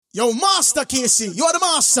Yo, Master Casey, you're the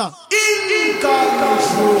master. In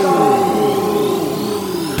control.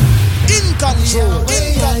 In control.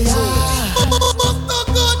 In control.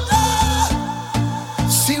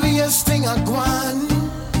 Serious thing I gwan.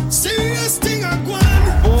 Serious thing I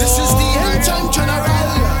gwan. This is the end time general.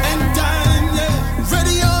 End time, yeah.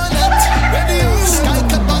 Ready on it. Ready on it. Sky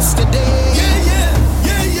could bust today. Yeah, yeah,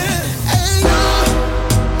 yeah, yeah. Hey,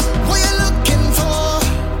 what you looking for?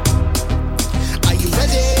 Are you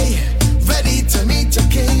ready? Ready to meet your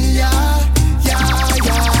king? Yeah, yeah,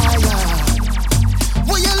 yeah, yeah.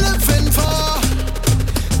 What you living for?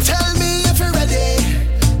 Tell me if you're ready.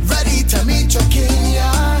 Ready to meet your king?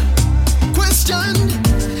 Yeah. Question.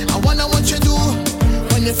 I wanna what you do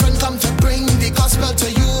when your friend come to bring the gospel to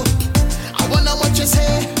you. I wanna what you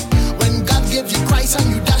say when God gives you Christ and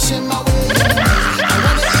you dash him away. I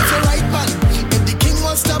wonder if you're right, man. If the king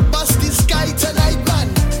wants to bust the sky tonight, man,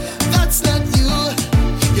 that's not you.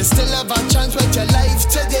 You still have a chance with your life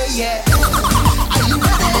today, yeah. Are you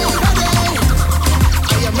ready? Ready?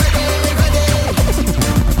 I am ready, ready.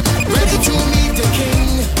 Ready to meet the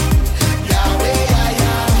king. Yahweh, yeah,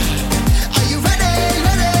 yeah. Are you ready?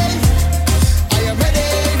 Ready? I am ready,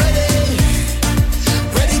 ready.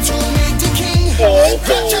 Ready to meet the king.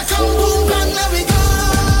 Rapture come, boom, bang, let me go.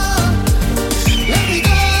 Let me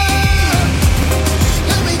go.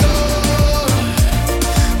 Let me go.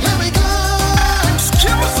 Let me go.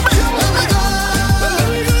 Excuse me. Let me go. Let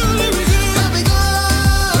me go. Let me go.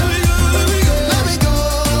 Let me go. Let me go.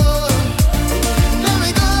 Let me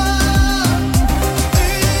go.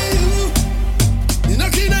 Hey, you're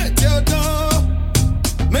knocking at your door.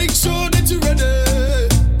 Make sure that you're ready.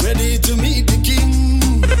 Ready to meet the king.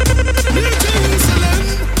 New Jerusalem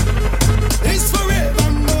is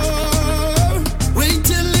forevermore. Wait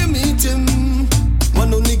till you meet him.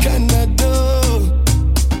 One only cannot do.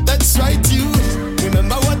 That's right, you.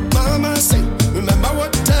 Remember what mama say. Remember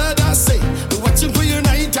what dada say. We're watching for you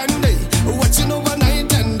night and day. We're watching over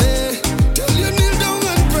night and day. Till you kneel down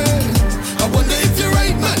and pray. I wonder if you're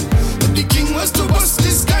right, man. If the king was to bust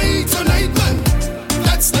this guy tonight, man,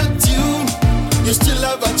 that's not you. You still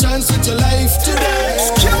have a chance with your life today.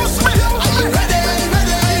 Excuse me. Are you ready?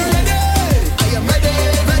 Ready? Are you ready? I am ready.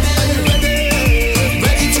 Ready? Are you ready?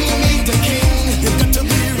 Ready to meet the king. You got to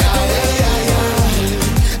be ready. Yeah,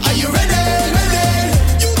 yeah. Are you ready? Ready?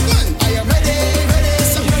 You won. I am ready. Ready?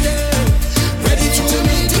 So ready. Ready to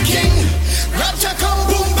meet the king. Rapture come,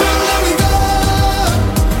 boom, bang, let me go.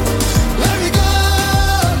 Let me go.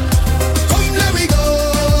 Come, let me go.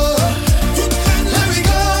 Let me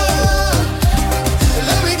go.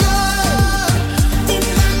 Let me go. Boom,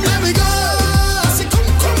 let me go. I say come,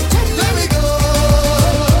 come, come, let me go.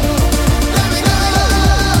 Let me go.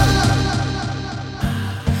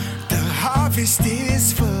 The harvest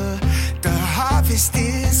is full. The harvest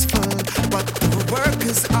is full, but the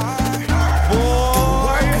workers are. The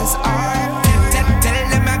workers are. Tell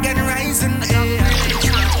them again, rising. The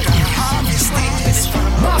harvest is full.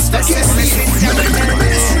 Master Casey,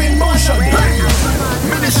 ministry in motion.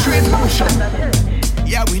 Ministry in motion.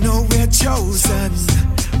 Yeah, we know we're chosen,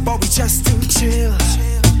 but we just too chill.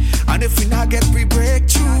 And if we not get free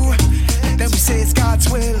breakthrough, then we say it's God's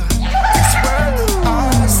will. This world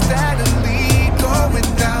is steadily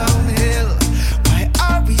going downhill. Why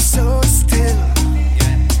are we so still?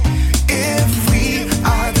 If we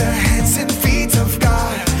are the hands and feet of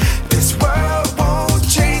God, this world won't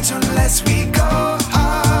change unless we go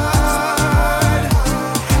hard.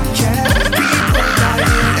 Yeah, people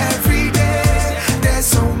dying every day. There's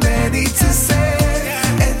so many to say,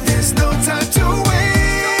 and there's no time to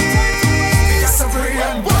waste. So pray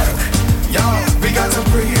and work, y'all. We gotta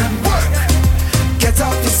pray and work. Get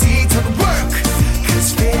off your seat and work,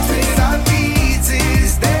 'cause faith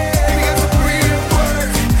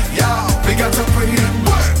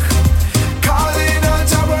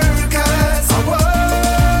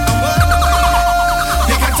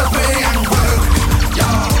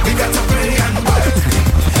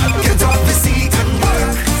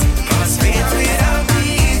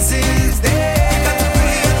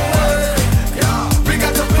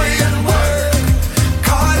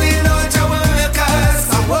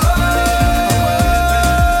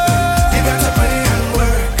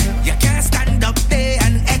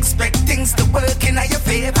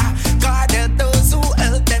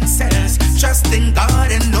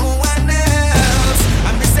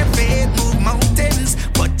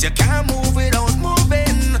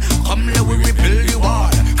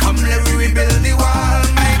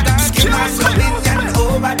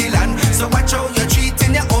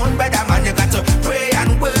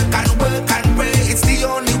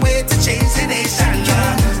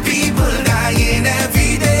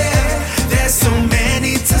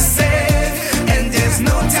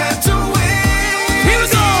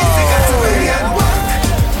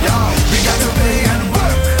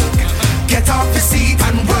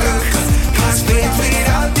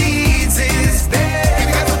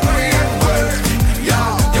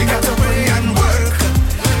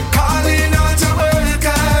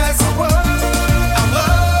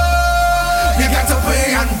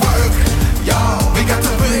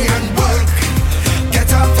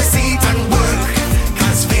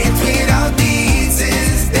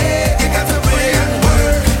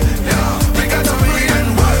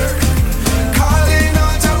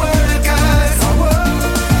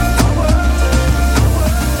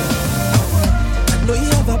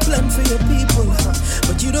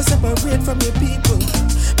hide from your people.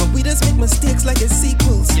 But we just make mistakes like it's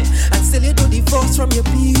sequels. And still you don't divorce from your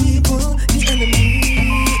people. The enemy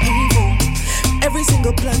evil. Every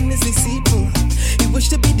single plan is deceitful. You wish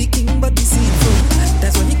to be the king but deceitful.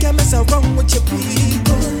 That's when you can't mess around with your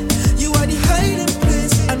people. You are the hiding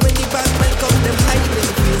place. And when the bad men come, them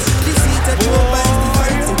hiding place. Deceit at your back, the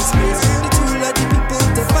fighting space. The tool of the people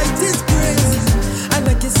to fight his grace. And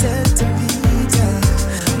like you said to Peter,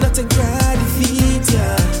 nothing can defeat ya.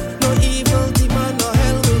 No evil demon or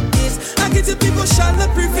hell with this. Against the people shall not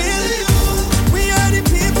prevail. We are the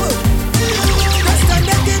people that stand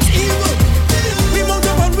against evil. We mount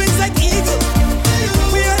up on wings like eagle.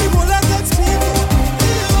 We are the whole of God's people.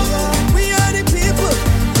 We are the people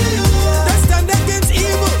that stand against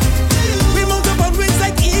evil. We mount up on wings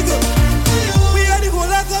like eagle. We are the whole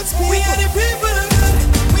of God's people. We are the people of God.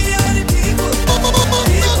 We are the people.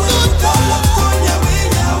 People who call upon Yahweh,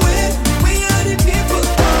 Yahweh. We are the people.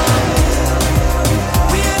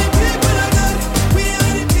 We are the people of God. We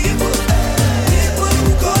are the people. People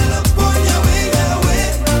who call upon Yahweh, Yahweh.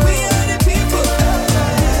 We are the people.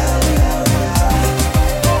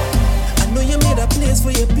 I know you made a place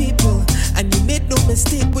for your people, and you made no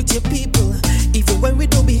mistake with your people. Even when we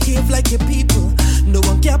don't behave like your people, no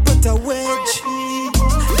one can put a wedge.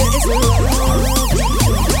 There is no love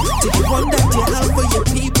to the one that you have for your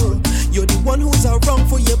people. You're the one who's wrong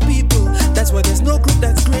for your people. That's why there's no group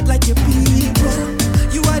that's great like your people.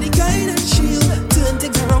 You are the guidance shield, turn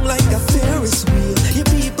things around like a Ferris wheel. Your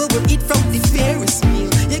people will eat from the Ferris wheel.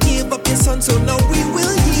 You gave up your son, so now we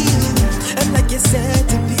will yield. And like you said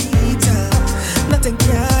to Peter, nothing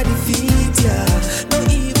can defeat ya. No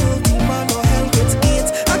evil demon or hell with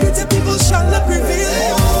gates. Against the people shall not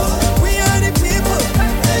prevail. We are the people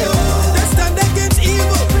that stand against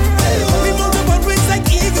evil. We mount up on wings like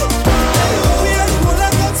eagle. We are the whole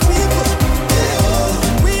of God's people.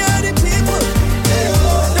 We are the people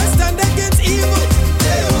that stand against evil.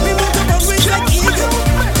 We mount up on wings like eagle.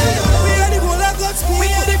 We are the whole of God's people. We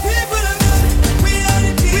are the people of God. We are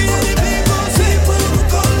the people. People who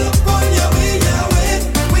call upon Yahweh, Yahweh.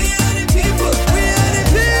 We are the people. We are the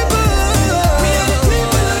people. We are the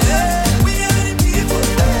people of God. We are the people.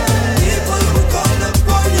 People who call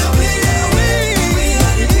upon Yahweh, Yahweh. We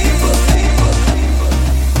are the people.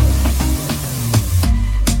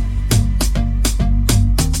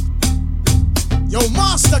 Yo,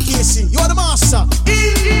 Master Casey, you're the master.